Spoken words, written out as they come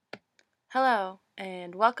Hello,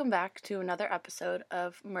 and welcome back to another episode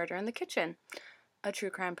of Murder in the Kitchen, a true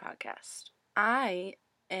crime podcast. I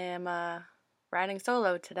am riding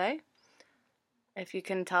solo today. If you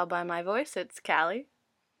can tell by my voice, it's Callie.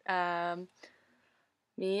 Um,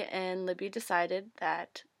 Me and Libby decided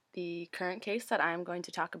that the current case that I am going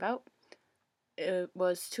to talk about it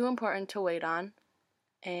was too important to wait on,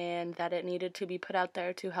 and that it needed to be put out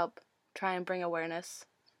there to help try and bring awareness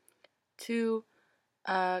to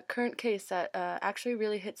a current case that actually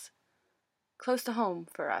really hits close to home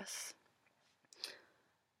for us.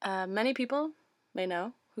 Many people may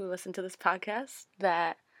know who listen to this podcast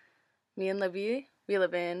that me and Libby, we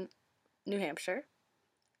live in New Hampshire,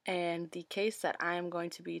 and the case that I am going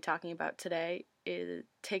to be talking about today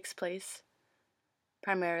takes place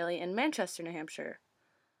primarily in Manchester, New Hampshire.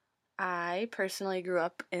 I personally grew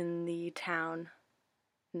up in the town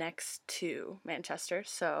next to Manchester,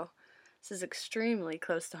 so this is extremely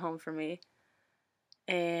close to home for me.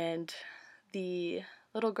 And the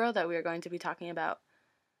little girl that we are going to be talking about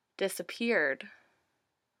disappeared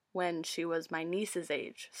when she was my niece's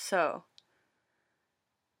age. So,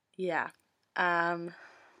 yeah. I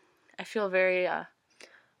feel very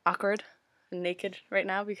awkward and naked right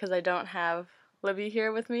now because I don't have Libby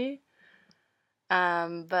here with me.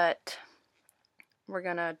 But we're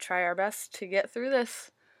gonna try our best to get through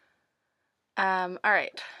this.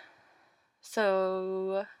 Alright.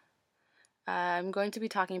 So, I'm going to be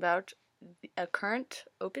talking about a current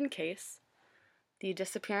open case, the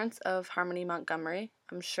disappearance of Harmony Montgomery.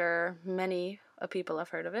 I'm sure many people have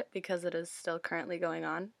heard of it because it is still currently going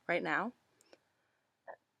on right now.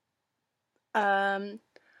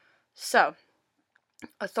 So,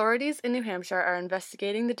 authorities in New Hampshire are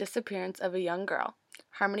investigating the disappearance of a young girl,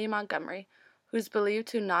 Harmony Montgomery, who's believed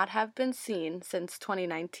to not have been seen since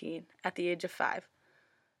 2019 at the age of 5.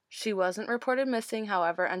 She wasn't reported missing,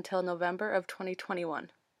 however, until November of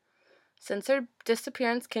 2021. Since her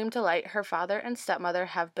disappearance came to light, her father and stepmother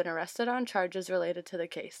have been arrested on charges related to the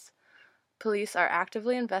case. Police are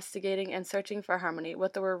actively investigating and searching for Harmony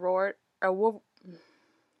with a reward.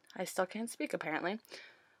 I still can't speak apparently.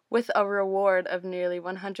 With a reward of nearly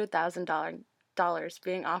 $100,000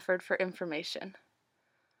 being offered for information.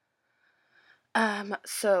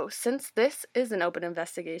 So since this is an open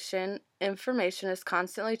investigation, information is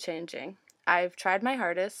constantly changing. I've tried my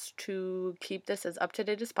hardest to keep this as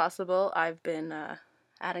up-to-date as possible. I've been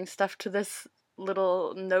adding stuff to this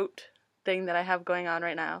little note thing that I have going on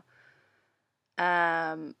right now.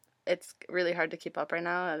 It's really hard to keep up right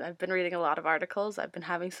now. I've been reading a lot of articles. I've been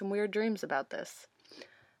having some weird dreams about this.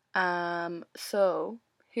 So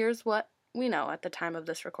here's what we know at the time of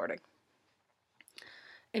this recording.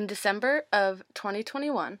 In December of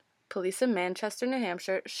 2021, police in Manchester, New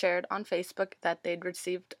Hampshire shared on Facebook that they'd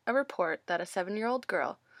received a report that a 7-year-old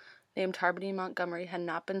girl named Harmony Montgomery had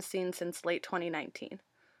not been seen since late 2019.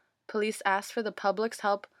 Police asked for the public's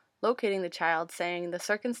help locating the child, saying the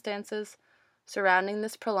circumstances surrounding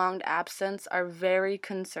this prolonged absence are very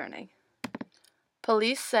concerning.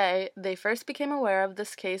 Police say they first became aware of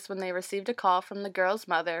this case when they received a call from the girl's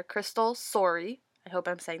mother, Crystal Sorey, I hope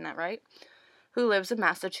I'm saying that right, who lives in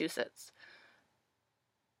Massachusetts.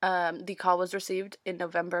 The call was received in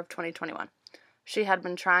November of 2021. She had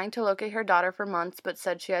been trying to locate her daughter for months, but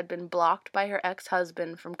said she had been blocked by her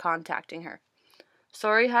ex-husband from contacting her.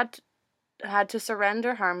 Sorey had to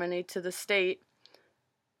surrender Harmony to the state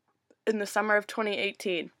in the summer of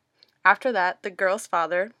 2018. After that, the girl's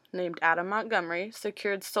father, named Adam Montgomery,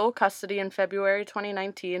 secured sole custody in February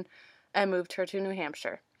 2019 and moved her to New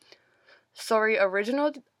Hampshire. Sorey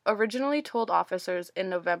originally told officers in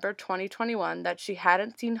November 2021 that she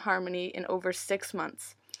hadn't seen Harmony in over 6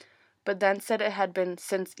 months, but then said it had been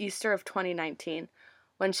since Easter of 2019,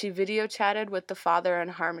 when she video chatted with the father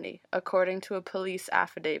and Harmony, according to a police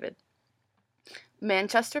affidavit.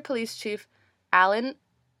 Manchester Police Chief Alan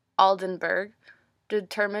Aldenberg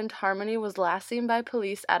determined Harmony was last seen by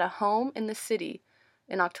police at a home in the city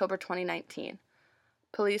in October 2019.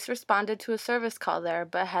 Police responded to a service call there,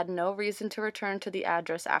 but had no reason to return to the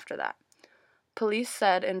address after that. Police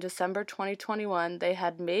said in December 2021 they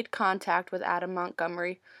had made contact with Adam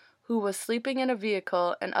Montgomery, who was sleeping in a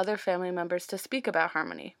vehicle, and other family members to speak about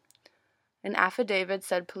Harmony. An affidavit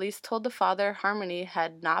said police told the father Harmony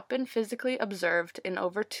had not been physically observed in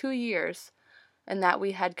over 2 years, and that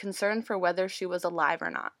we had concern for whether she was alive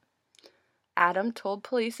or not. Adam told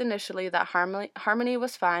police initially that Harmony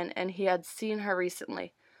was fine and he had seen her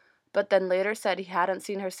recently, but then later said he hadn't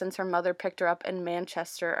seen her since her mother picked her up in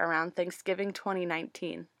Manchester around Thanksgiving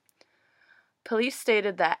 2019. Police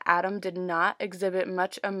stated that Adam did not exhibit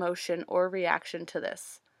much emotion or reaction to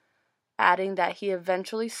this. adding that he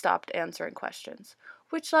eventually stopped answering questions.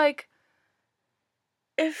 Which, like,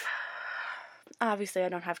 if... Obviously, I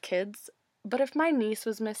don't have kids, but if my niece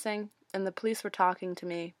was missing and the police were talking to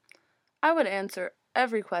me, I would answer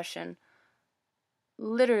every question,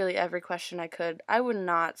 literally every question I could. I would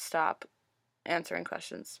not stop answering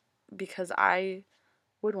questions because I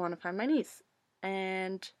would want to find my niece.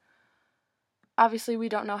 And obviously, we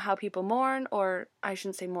don't know how people mourn, or I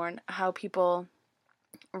shouldn't say mourn, how people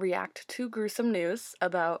react to gruesome news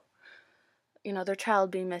about, their child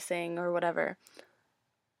being missing or whatever.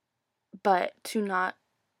 But to not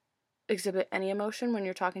exhibit any emotion when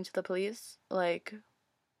you're talking to the police, like,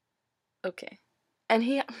 okay. And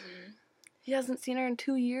he hasn't seen her in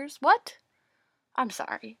 2 years? What? I'm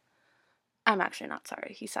sorry. I'm actually not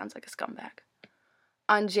sorry. He sounds like a scumbag.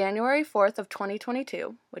 On January 4th of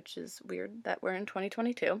 2022, which is weird that we're in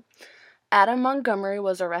 2022, Adam Montgomery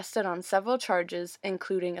was arrested on several charges,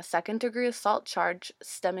 including a second-degree assault charge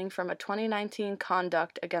stemming from a 2019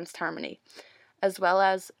 conduct against Harmony, as well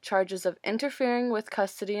as charges of interfering with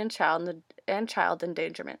custody and child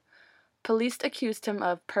endangerment. Police accused him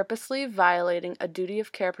of purposely violating a duty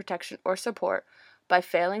of care, protection, or support by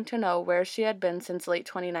failing to know where she had been since late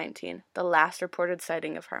 2019, the last reported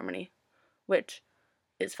sighting of Harmony, which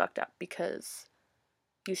is fucked up because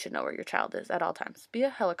you should know where your child is at all times. Be a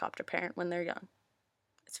helicopter parent when they're young.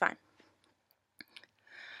 It's fine.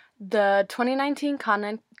 The 2019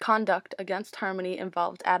 conduct against Harmony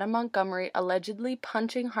involved Adam Montgomery allegedly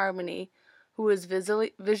punching Harmony, who was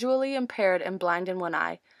visually impaired and blind in one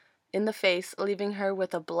eye, in the face, leaving her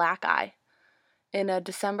with a black eye. In a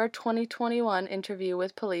December 2021 interview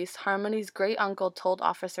with police, Harmony's great-uncle told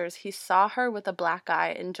officers he saw her with a black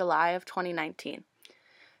eye in July of 2019.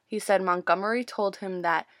 He said Montgomery told him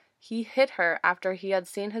that he hit her after he had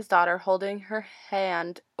seen his daughter holding her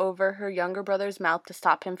hand over her younger brother's mouth to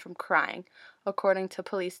stop him from crying, according to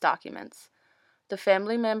police documents. The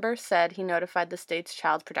family member said he notified the state's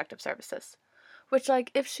Child Protective Services. Which,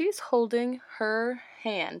 like, if she's holding her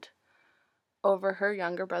hand over her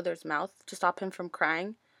younger brother's mouth to stop him from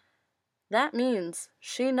crying, that means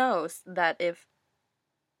she knows that if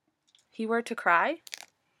he were to cry,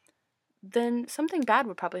 then something bad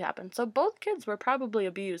would probably happen. So both kids were probably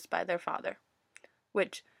abused by their father,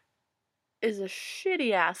 which is a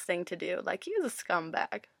shitty-ass thing to do. Like, he is a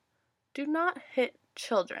scumbag. Do not hit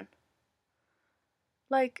children.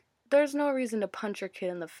 Like, there's no reason to punch your kid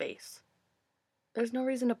in the face. There's no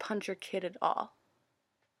reason to punch your kid at all.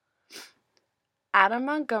 Adam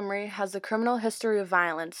Montgomery has a criminal history of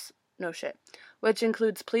violence, no shit, which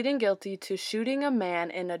includes pleading guilty to shooting a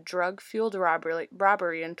man in a drug-fueled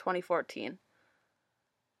robbery in 2014.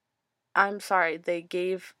 I'm sorry, they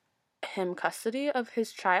gave him custody of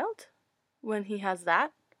his child when he has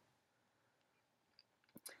that?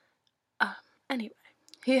 Anyway,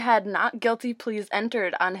 he had not guilty pleas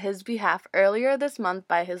entered on his behalf earlier this month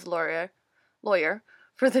by his lawyer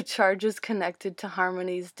for the charges connected to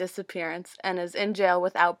Harmony's disappearance and is in jail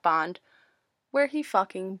without bond, where he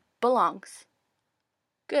fucking belongs.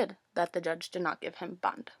 Good that the judge did not give him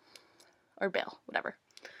bond. Or bail, whatever.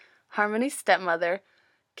 Harmony's stepmother,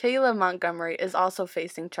 Kayla Montgomery, is also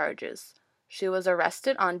facing charges. She was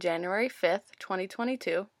arrested on January 5th,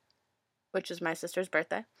 2022, which is my sister's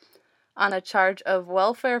birthday, on a charge of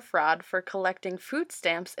welfare fraud for collecting food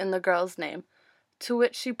stamps in the girl's name, to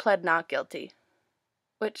which she pled not guilty.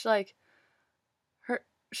 Which, like,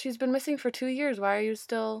 she's been missing for 2 years. Why are you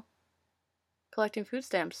still collecting food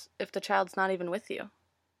stamps if the child's not even with you?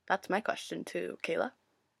 That's my question to Kayla.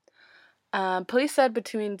 Police said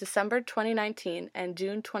between December 2019 and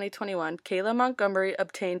June 2021, Kayla Montgomery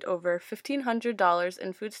obtained over $1,500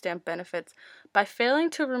 in food stamp benefits by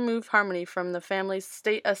failing to remove Harmony from the family's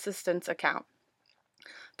state assistance account,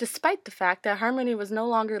 despite the fact that Harmony was no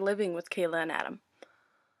longer living with Kayla and Adam.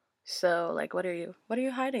 So, like, what are you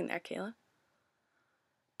hiding there, Kayla?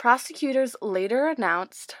 Prosecutors later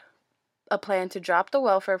announced a plan to drop the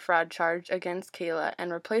welfare fraud charge against Kayla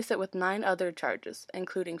and replace it with 9 other charges,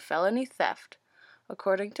 including felony theft,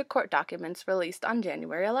 according to court documents released on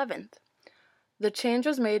January 11th. The change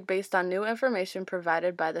was made based on new information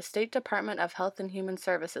provided by the State Department of Health and Human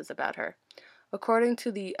Services about her, according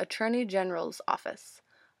to the Attorney General's office.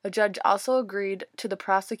 A judge also agreed to the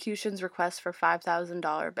prosecution's request for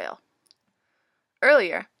 $5,000 bail.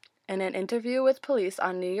 Earlier, in an interview with police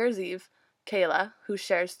on New Year's Eve, Kayla, who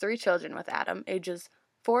shares 3 children with Adam, ages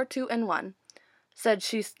 4, 2, and 1, said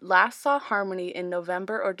she last saw Harmony in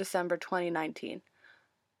November or December 2019.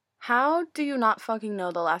 How do you not fucking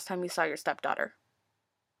know the last time you saw your stepdaughter?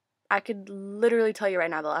 I could literally tell you right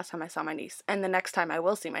now the last time I saw my niece, and the next time I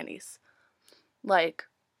will see my niece. Like,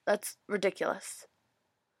 That's ridiculous.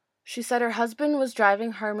 She said her husband was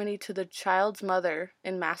driving Harmony to the child's mother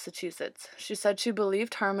in Massachusetts. She said she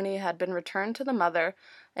believed Harmony had been returned to the mother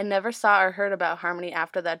and never saw or heard about Harmony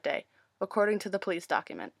after that day, according to the police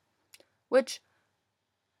document. Which,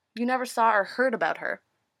 you never saw or heard about her.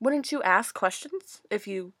 Wouldn't you ask questions if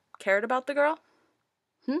you cared about the girl?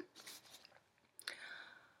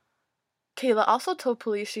 Kayla also told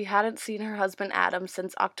police she hadn't seen her husband Adam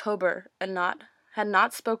since October and had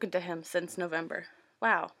not spoken to him since November.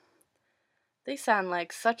 Wow. They sound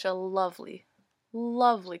like such a lovely,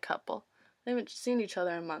 lovely couple. They haven't seen each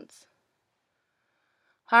other in months.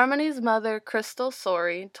 Harmony's mother, Crystal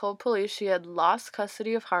Sorey, told police she had lost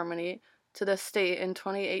custody of Harmony to the state in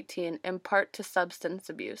 2018, in part to substance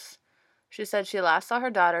abuse. She said she last saw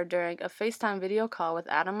her daughter during a FaceTime video call with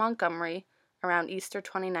Adam Montgomery around Easter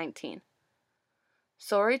 2019.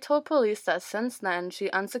 Sorey told police that since then, she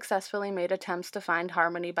unsuccessfully made attempts to find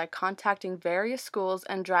Harmony by contacting various schools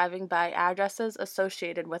and driving by addresses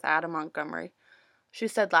associated with Adam Montgomery. She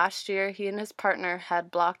said last year he and his partner had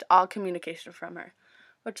blocked all communication from her.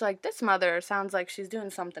 Which, this mother sounds like she's doing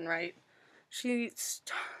something right. She's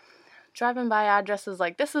driving by addresses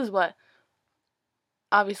this is what,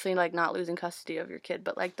 obviously, not losing custody of your kid,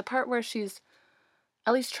 but, the part where she's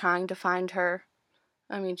at least trying to find her.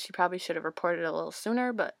 I mean, she probably should have reported a little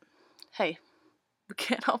sooner, but hey, we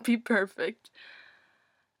can't all be perfect.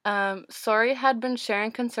 Sorey had been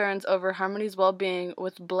sharing concerns over Harmony's well-being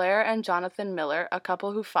with Blair and Jonathan Miller, a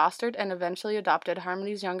couple who fostered and eventually adopted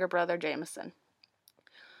Harmony's younger brother, Jameson.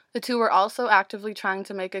 The two were also actively trying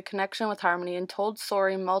to make a connection with Harmony and told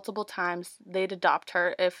Sorey multiple times they'd adopt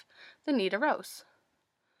her if the need arose.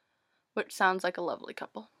 Which sounds like a lovely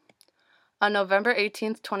couple. On November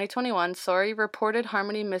 18th, 2021, Sorey reported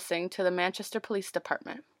Harmony missing to the Manchester Police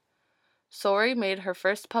Department. Sorey made her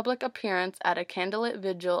first public appearance at a candlelit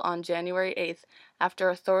vigil on January 8th after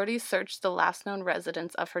authorities searched the last known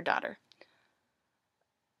residence of her daughter.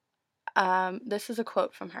 This is a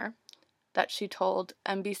quote from her that she told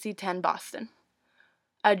NBC 10 Boston.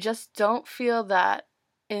 "I just don't feel that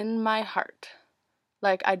in my heart.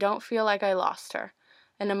 I don't feel like I lost her.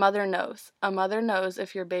 And a mother knows. A mother knows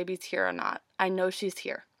if your baby's here or not. I know she's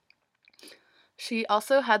here." She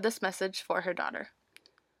also had this message for her daughter.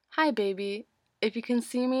 "Hi, baby. If you can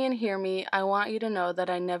see me and hear me, I want you to know that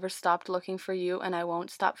I never stopped looking for you and I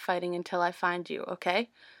won't stop fighting until I find you,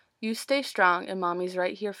 okay? You stay strong and Mommy's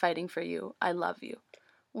right here fighting for you. I love you."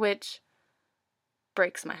 Which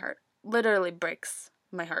breaks my heart. Literally breaks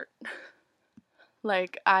my heart.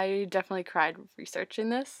 I definitely cried researching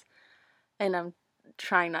this, and I'm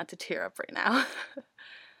trying not to tear up right now.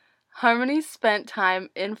 Harmony spent time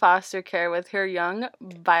in foster care with her younger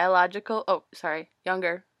biological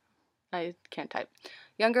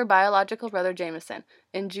brother Jameson.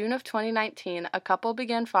 In June of 2019, a couple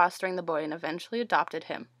began fostering the boy and eventually adopted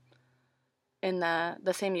him in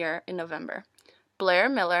the same year in November. Blair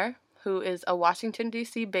Miller, who is a Washington,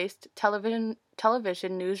 D.C. based television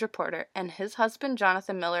news reporter, and his husband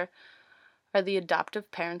Jonathan Miller are the adoptive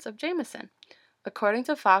parents of Jameson. According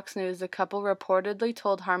to Fox News, the couple reportedly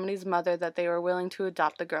told Harmony's mother that they were willing to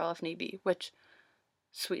adopt the girl if need be, which,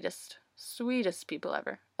 sweetest people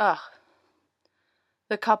ever. Ugh.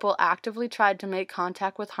 The couple actively tried to make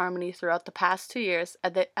contact with Harmony throughout the past 2 years,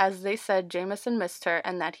 as they said Jameson missed her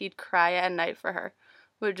and that he'd cry at night for her,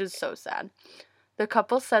 which is so sad. The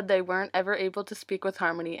couple said they weren't ever able to speak with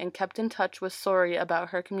Harmony and kept in touch with Sorey about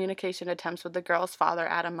her communication attempts with the girl's father,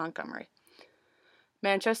 Adam Montgomery.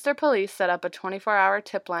 Manchester police set up a 24-hour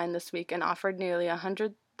tip line this week and offered nearly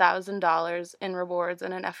 $100,000 in rewards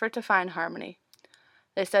in an effort to find Harmony.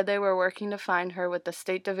 They said they were working to find her with the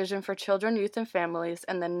State Division for Children, Youth, and Families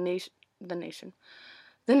and the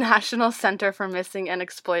National Center for Missing and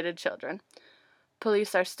Exploited Children.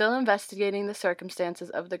 Police are still investigating the circumstances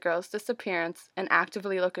of the girl's disappearance and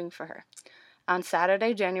actively looking for her. On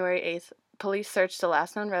Saturday, January 8th, police searched the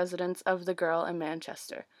last known residence of the girl in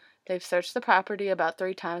Manchester. They've searched the property about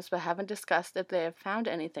 3 times but haven't discussed if they have found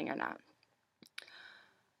anything or not.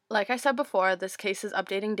 Like I said before, this case is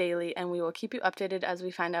updating daily, and we will keep you updated as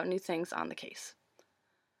we find out new things on the case.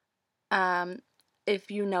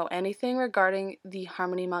 If you know anything regarding the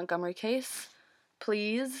Harmony Montgomery case,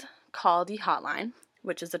 please call the hotline,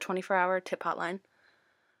 which is a 24-hour tip hotline,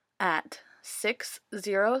 at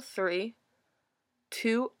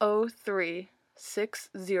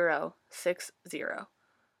 603-203-6060.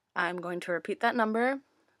 I'm going to repeat that number.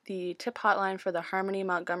 The tip hotline for the Harmony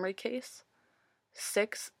Montgomery case,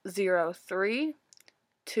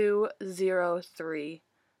 603-203-6060.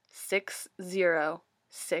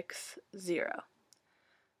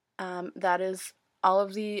 That is all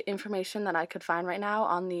of the information that I could find right now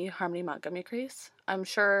on the Harmony Montgomery case. I'm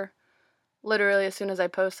sure literally as soon as I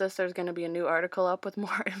post this, there's going to be a new article up with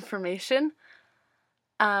more information.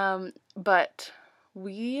 But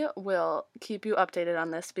we will keep you updated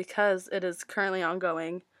on this because it is currently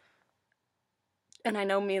ongoing. And I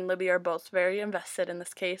know me and Libby are both very invested in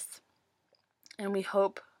this case. And we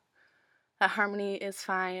hope that Harmony is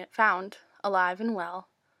found alive and well,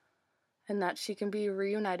 and that she can be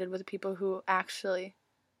reunited with people who actually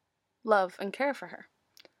love and care for her.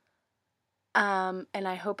 And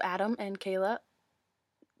I hope Adam and Kayla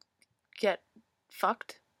get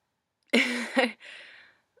fucked.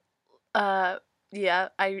 Yeah,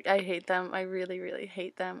 I hate them. I really, really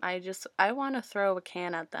hate them. I want to throw a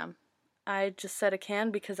can at them. I just said a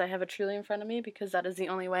can because I have it truly in front of me, because that is the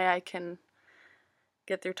only way I can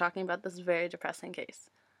get through talking about this very depressing case.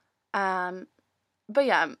 But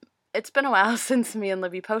yeah, it's been a while since me and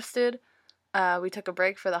Libby posted. We took a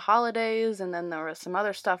break for the holidays, and then there was some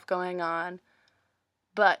other stuff going on.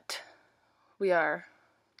 But we are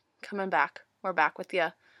coming back. We're back with you.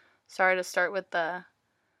 Sorry to start with the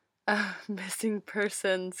missing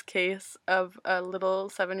persons case of a little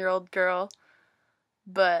 7-year-old girl,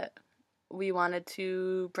 but we wanted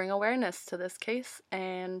to bring awareness to this case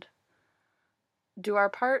and do our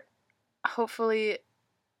part. Hopefully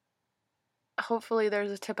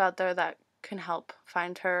there's a tip out there that can help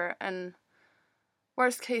find her, and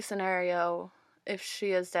worst case scenario, if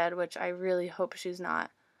she is dead, which I really hope she's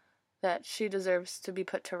not, that she deserves to be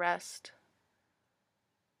put to rest,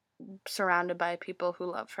 surrounded by people who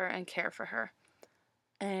love her and care for her.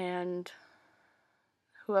 And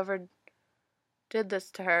whoever did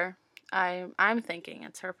this to her, I'm thinking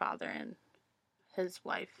it's her father and his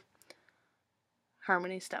wife,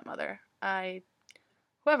 Harmony's stepmother.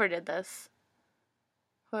 Whoever did this,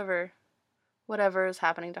 whatever is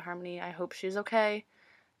happening to Harmony, I hope she's okay.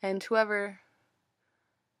 And whoever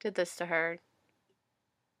did this to her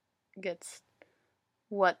gets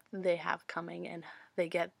what they have coming, and they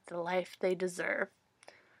get the life they deserve.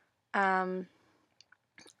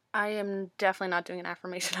 I am definitely not doing an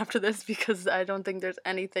affirmation after this because I don't think there's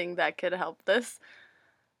anything that could help this.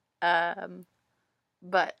 But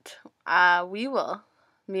me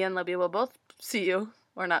and Libby will both see you,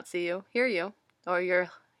 or not see you, hear you, or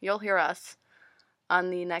you'll hear us on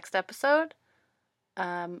the next episode.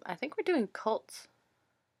 I think we're doing cults.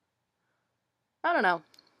 I don't know.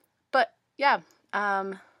 But yeah,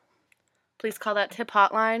 please call that tip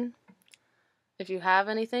hotline if you have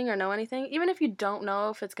anything or know anything. Even if you don't know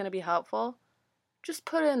if it's going to be helpful, just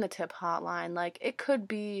put it in the tip hotline. Like, it could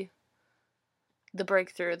be the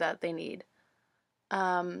breakthrough that they need.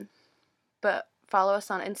 But follow us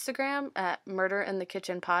on Instagram at Murder in the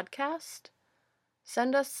Kitchen Podcast.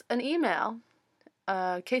 Send us an email,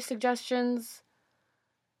 case suggestions,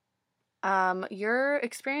 your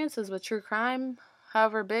experiences with true crime,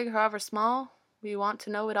 however big, however small. We want to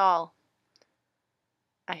know it all.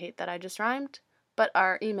 I hate that I just rhymed, but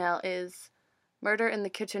our email is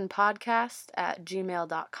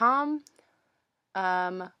murderinthekitchenpodcast@gmail.com.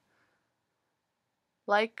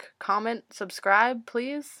 Like, comment, subscribe,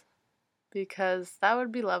 please, because that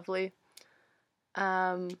would be lovely.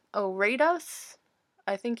 Rate us.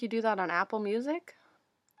 I think you do that on Apple Music.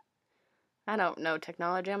 I don't know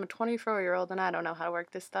technology. I'm a 24-year-old and I don't know how to work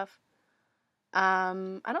this stuff.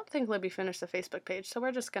 I don't think Libby finished the Facebook page, so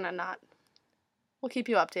we're just gonna we'll keep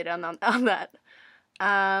you updated on that.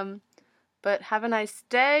 But have a nice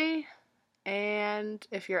day, and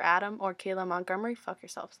if you're Adam or Kayla Montgomery, fuck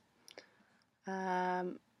yourselves.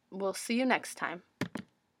 We'll see you next time.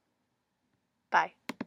 Bye.